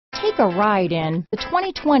Take a ride in the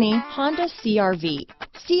 2020 Honda CR-V.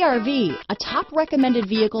 CR-V, a top recommended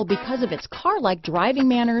vehicle because of its car-like driving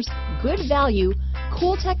manners, good value,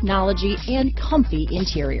 cool technology, and comfy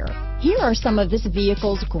interior. Here are some of this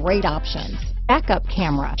vehicle's great options: backup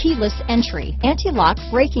camera, keyless entry, anti-lock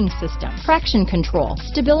braking system, traction control,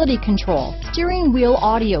 stability control, steering wheel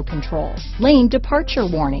audio controls, lane departure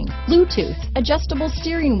warning, Bluetooth, adjustable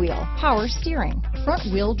steering wheel, power steering, front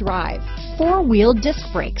wheel drive, four-wheel disc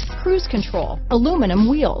brakes, cruise control, aluminum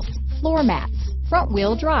wheels, floor mats, front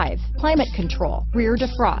wheel drive, climate control, rear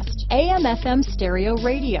defrost, AM/FM stereo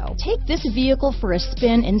radio. Take this vehicle for a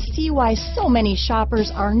spin and see why so many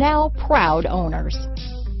shoppers are now proud owners.